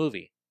watch a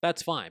movie,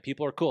 that's fine.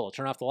 People are cool.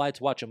 Turn off the lights,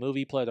 watch a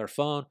movie, play their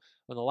phone.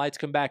 When the lights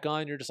come back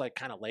on, you're just like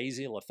kind of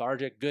lazy,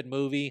 lethargic, good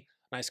movie,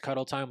 nice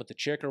cuddle time with the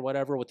chick or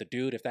whatever, with the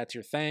dude, if that's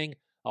your thing,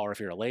 or if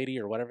you're a lady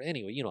or whatever.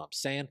 Anyway, you know what I'm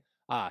saying.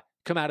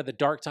 Come out of the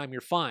dark time,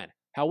 you're fine.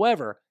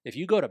 However, if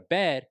you go to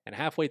bed and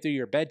halfway through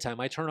your bedtime,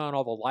 I turn on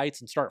all the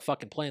lights and start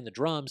fucking playing the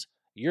drums,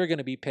 you're going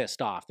to be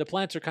pissed off. The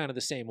plants are kind of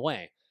the same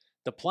way.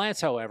 The plants,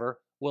 however,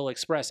 will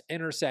express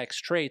intersex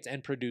traits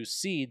and produce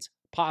seeds,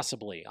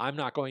 possibly. I'm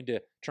not going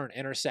to turn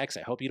intersex.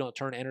 I hope you don't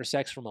turn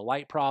intersex from a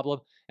light problem,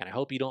 and I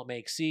hope you don't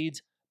make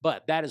seeds.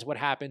 But that is what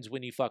happens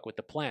when you fuck with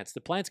the plants. The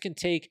plants can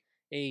take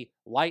a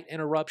light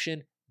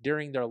interruption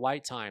during their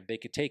light time. They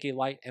could take a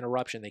light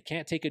interruption. They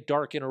can't take a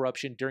dark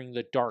interruption during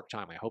the dark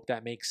time. I hope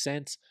that makes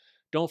sense.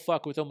 Don't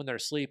fuck with them when they're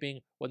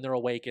sleeping. When they're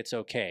awake, it's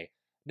okay.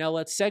 Now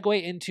let's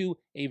segue into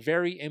a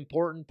very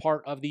important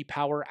part of the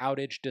power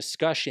outage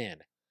discussion.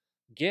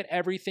 Get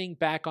everything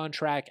back on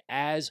track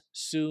as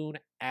soon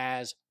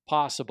as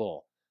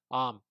possible.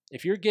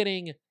 If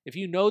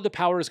you know the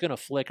power is going to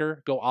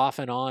flicker, go off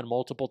and on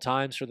multiple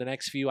times for the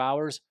next few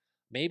hours,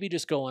 maybe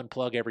just go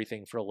unplug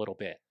everything for a little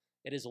bit.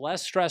 It is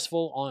less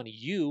stressful on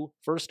you,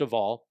 first of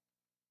all.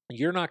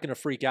 You're not going to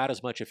freak out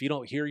as much if you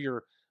don't hear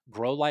your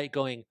grow light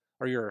going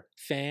or your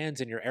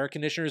fans and your air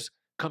conditioners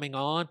coming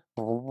on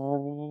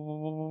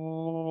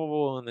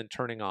and then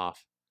turning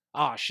off.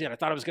 Oh shit, I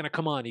thought it was going to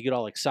come on. You get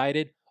all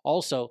excited.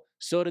 Also,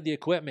 so do the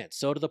equipment,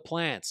 so do the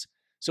plants.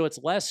 So it's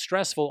less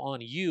stressful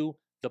on you,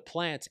 the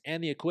plants,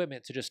 and the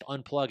equipment to just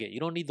unplug it. You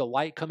don't need the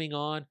light coming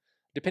on,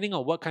 depending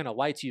on what kind of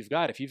lights you've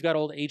got. If you've got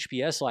old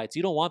HPS lights,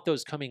 you don't want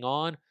those coming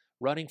on,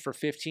 running for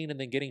 15 and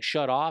then getting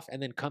shut off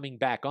and then coming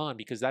back on,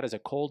 because that is a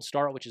cold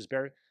start, which is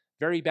very,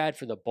 very bad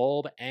for the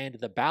bulb and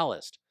the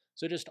ballast.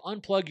 So just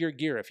unplug your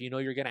gear if you know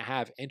you're going to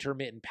have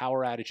intermittent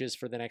power outages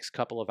for the next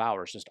couple of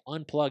hours. Just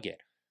unplug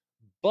it.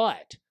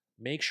 But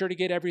make sure to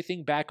get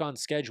everything back on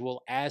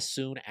schedule as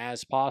soon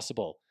as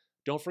possible.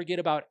 Don't forget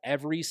about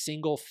every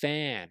single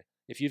fan.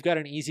 If you've got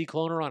an easy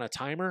cloner on a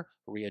timer,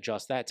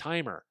 readjust that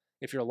timer.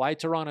 If your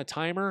lights are on a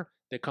timer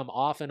that come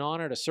off and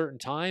on at a certain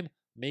time,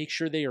 make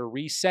sure they are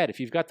reset. If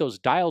you've got those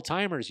dial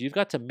timers, you've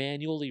got to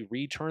manually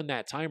return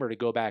that timer to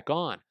go back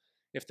on.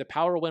 If the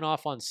power went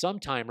off on some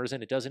timers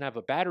and it doesn't have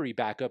a battery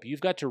backup,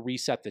 you've got to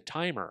reset the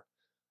timer.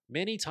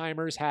 Many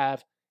timers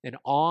have an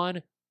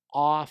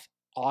on-off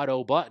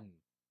auto button.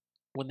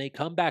 When they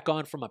come back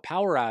on from a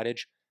power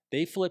outage,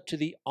 they flip to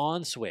the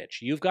on switch.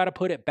 You've got to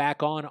put it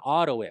back on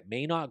auto. It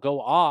may not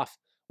go off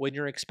when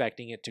you're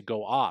expecting it to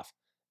go off.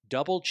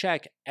 Double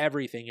check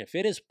everything. If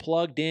it is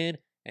plugged in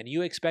and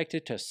you expect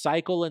it to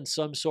cycle in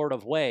some sort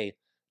of way,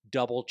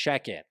 double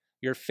check it.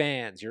 Your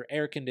fans, your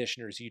air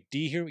conditioners,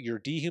 your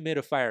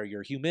dehumidifier,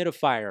 your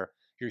humidifier,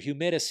 your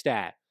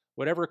humidistat,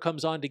 whatever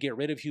comes on to get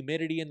rid of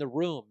humidity in the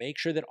room, make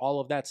sure that all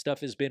of that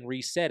stuff has been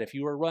reset. If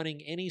you are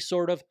running any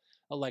sort of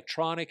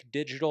electronic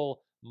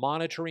digital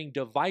monitoring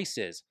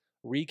devices,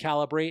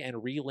 recalibrate and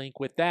relink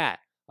with that.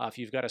 If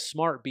you've got a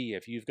Smart Bee,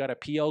 if you've got a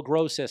PL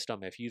Grow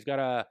system, if you've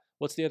got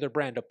what's the other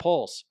brand, a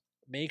Pulse,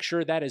 make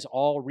sure that is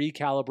all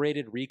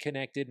recalibrated,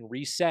 reconnected, and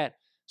reset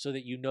so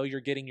that you know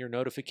you're getting your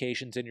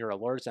notifications and your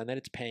alerts and that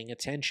it's paying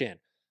attention.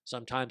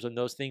 Sometimes when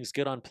those things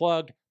get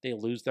unplugged, they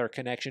lose their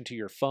connection to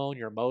your phone,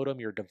 your modem,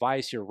 your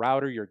device, your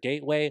router, your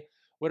gateway,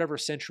 whatever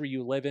century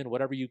you live in,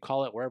 whatever you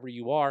call it, wherever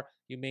you are,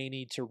 you may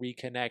need to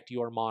reconnect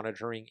your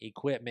monitoring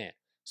equipment.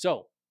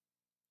 So,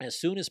 as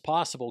soon as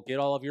possible, get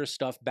all of your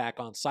stuff back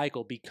on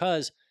cycle,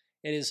 because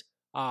it is,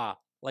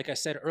 like I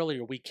said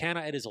earlier,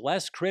 it is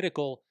less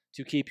critical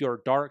to keep your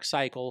dark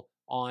cycle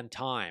on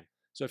time.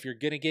 So if you're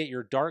going to get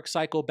your dark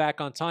cycle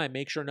back on time,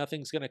 make sure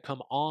nothing's going to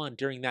come on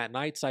during that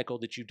night cycle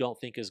that you don't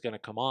think is going to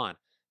come on.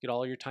 get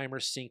all your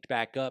timers synced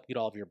back up, get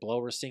all of your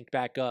blowers synced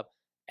back up.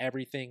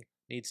 Everything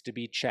needs to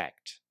be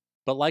checked.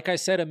 But like I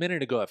said a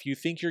minute ago, if you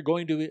think you're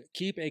going to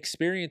keep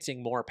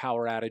experiencing more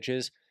power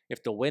outages,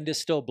 if the wind is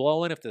still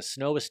blowing, if the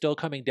snow is still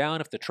coming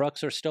down, if the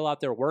trucks are still out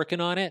there working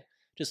on it,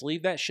 just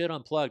leave that shit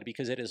unplugged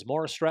because it is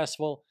more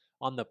stressful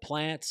on the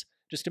plants.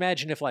 Just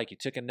imagine if like you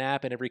took a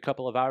nap and every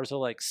couple of hours they're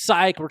like,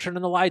 psych, we're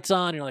turning the lights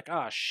on. And you're like,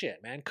 oh shit,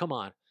 man, come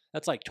on.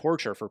 That's like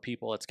torture for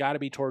people. It's got to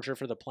be torture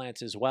for the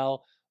plants as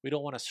well. We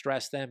don't want to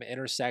stress them,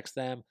 intersex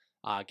them,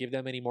 give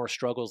them any more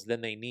struggles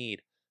than they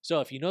need. So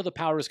if you know the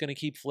power is going to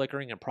keep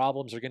flickering and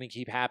problems are going to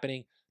keep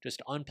happening,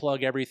 just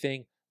unplug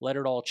everything, let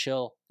it all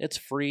chill. It's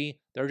free.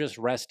 They're just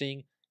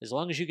resting. As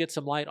long as you get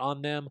some light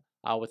on them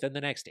within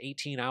the next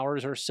 18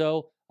 hours or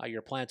so,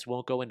 your plants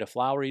won't go into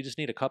flower. You just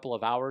need a couple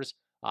of hours,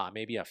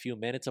 maybe a few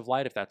minutes of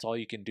light if that's all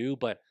you can do,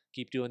 but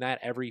keep doing that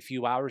every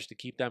few hours to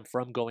keep them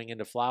from going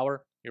into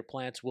flower. Your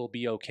plants will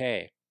be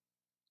okay.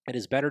 It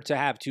is better to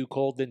have too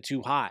cold than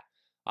too hot.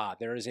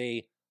 There is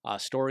a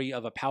story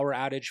of a power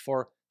outage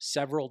for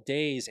several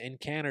days in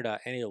Canada,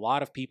 and a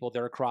lot of people,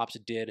 their crops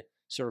did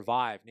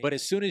survive. But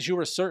as soon as you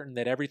are certain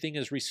that everything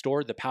is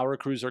restored, the power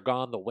crews are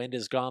gone, the wind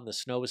is gone, the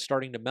snow is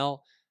starting to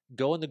melt,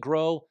 go in the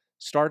grow,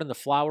 start in the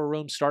flower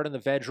room, start in the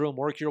veg room,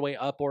 work your way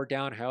up or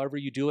down, however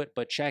you do it,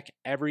 but check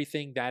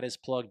everything that is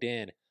plugged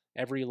in.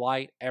 Every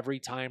light,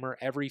 every timer,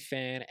 every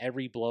fan,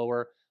 every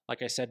blower.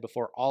 Like I said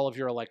before, all of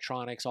your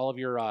electronics, all of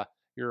your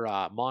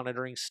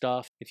monitoring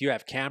stuff. If you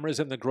have cameras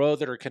in the grow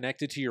that are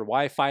connected to your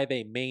Wi-Fi,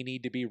 they may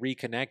need to be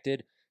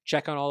reconnected.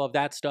 Check on all of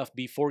that stuff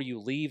before you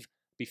leave,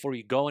 before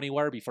you go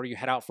anywhere, before you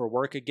head out for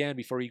work again,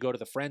 before you go to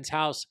the friend's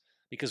house.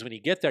 Because when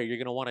you get there, you're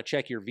going to want to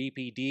check your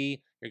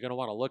VPD. You're going to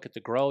want to look at the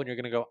grow, and you're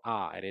going to go,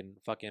 I didn't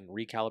fucking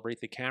recalibrate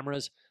the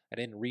cameras. I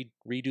didn't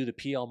redo the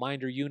PL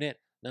Minder unit.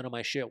 None of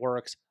my shit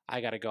works.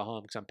 I got to go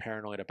home because I'm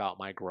paranoid about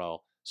my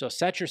grow. So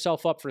set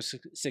yourself up for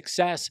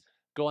success.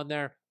 Go in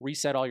there,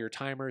 reset all your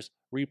timers,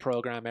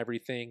 reprogram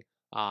everything.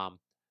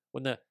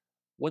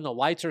 When the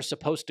lights are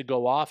supposed to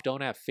go off,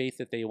 don't have faith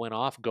that they went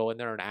off. Go in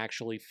there and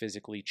actually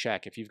physically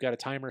check. If you've got a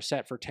timer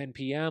set for 10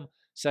 p.m.,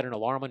 set an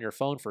alarm on your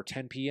phone for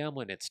 10 p.m.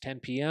 When it's 10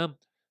 p.m.,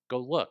 go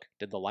look.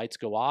 Did the lights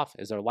go off?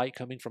 Is there light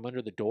coming from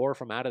under the door,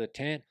 from out of the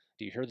tent?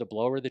 Do you hear the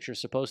blower that you're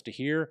supposed to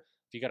hear?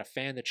 If you got a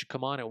fan that should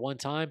come on at one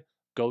time,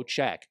 go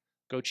check.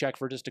 Go check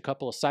for just a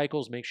couple of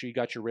cycles. Make sure you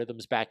got your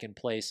rhythms back in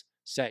place.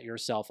 Set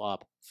yourself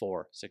up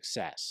for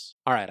success.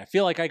 All right, I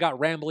feel like I got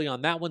rambly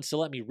on that one, so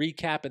let me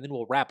recap and then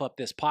we'll wrap up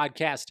this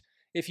podcast.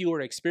 If you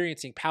are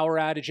experiencing power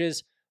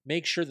outages,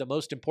 make sure the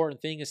most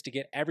important thing is to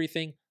get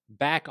everything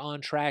back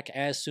on track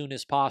as soon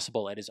as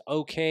possible. It is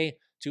okay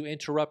to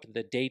interrupt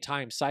the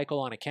daytime cycle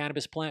on a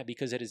cannabis plant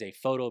because it is a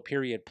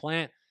photoperiod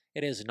plant.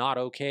 It is not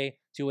okay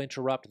to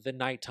interrupt the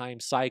nighttime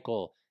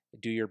cycle.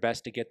 Do your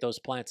best to get those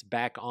plants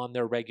back on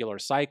their regular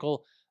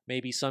cycle.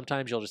 Maybe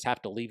sometimes you'll just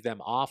have to leave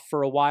them off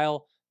for a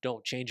while.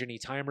 Don't change any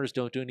timers.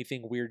 Don't do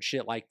anything weird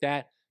shit like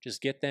that.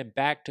 Just get them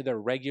back to their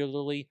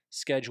regularly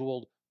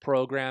scheduled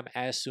program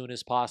as soon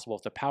as possible.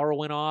 If the power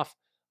went off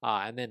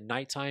and then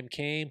nighttime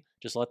came,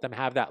 just let them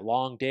have that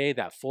long day,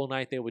 that full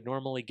night they would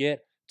normally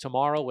get.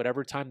 Tomorrow,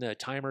 whatever time the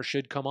timer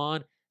should come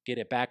on, get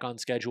it back on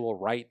schedule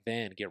right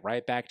then. Get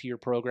right back to your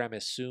program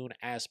as soon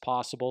as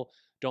possible.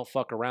 Don't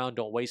fuck around.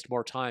 Don't waste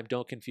more time.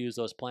 Don't confuse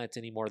those plants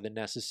any more than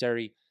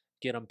necessary.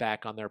 Get them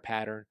back on their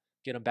pattern.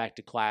 Get them back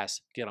to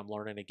class. Get them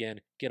learning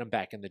again. Get them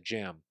back in the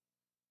gym.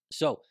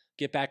 So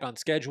get back on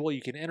schedule.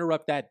 You can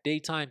interrupt that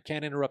daytime,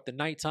 can't interrupt the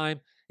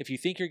nighttime. If you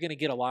think you're going to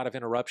get a lot of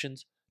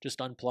interruptions, just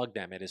unplug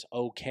them. It is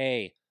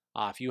okay.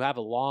 If you have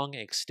a long,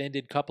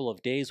 extended couple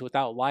of days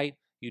without light,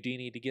 you do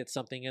need to get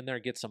something in there,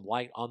 get some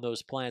light on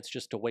those plants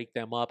just to wake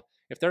them up.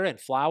 If they're in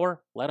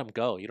flower, let them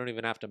go. You don't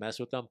even have to mess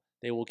with them.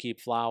 They will keep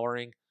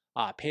flowering.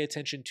 Pay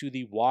attention to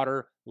the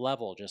water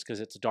level. Just because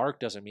it's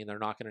dark doesn't mean they're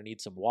not going to need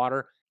some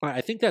water. All right,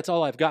 I think that's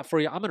all I've got for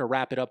you. I'm going to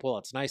wrap it up while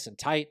it's nice and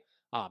tight.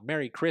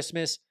 Merry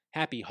Christmas.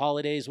 Happy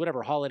holidays.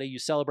 Whatever holiday you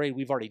celebrate,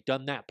 we've already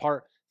done that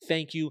part.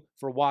 Thank you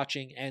for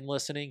watching and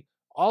listening.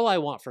 All I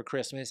want for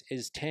Christmas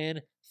is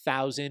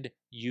 10,000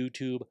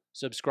 YouTube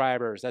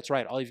subscribers. That's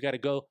right. All you've got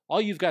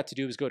to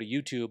do is go to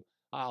YouTube,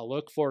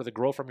 look for the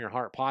Grow From Your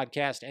Heart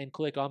podcast, and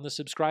click on the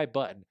subscribe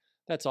button.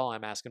 That's all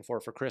I'm asking for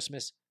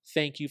Christmas.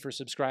 Thank you for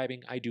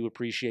subscribing. I do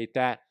appreciate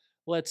that.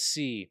 Let's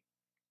see.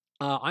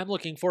 I'm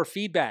looking for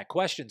feedback,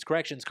 questions,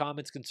 corrections,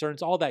 comments,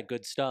 concerns, all that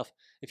good stuff.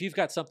 If you've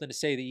got something to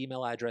say, the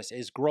email address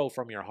is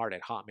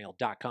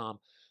growfromyourheart@hotmail.com.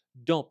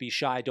 Don't be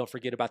shy. Don't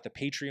forget about the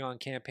Patreon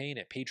campaign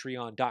at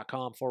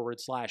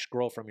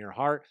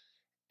patreon.com/growfromyourheart.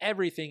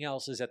 Everything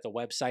else is at the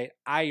website,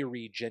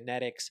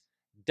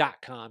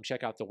 iriegenetics.com.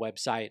 Check out the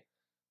website.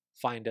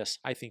 Find us.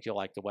 I think you'll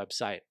like the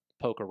website.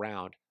 Poke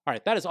around. All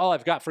right, that is all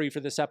I've got for you for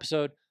this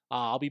episode.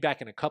 I'll be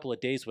back in a couple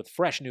of days with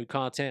fresh new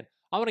content.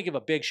 I want to give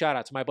a big shout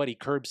out to my buddy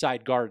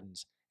Curbside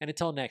Gardens. And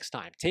until next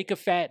time, take a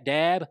fat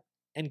dab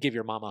and give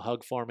your mama a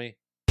hug for me.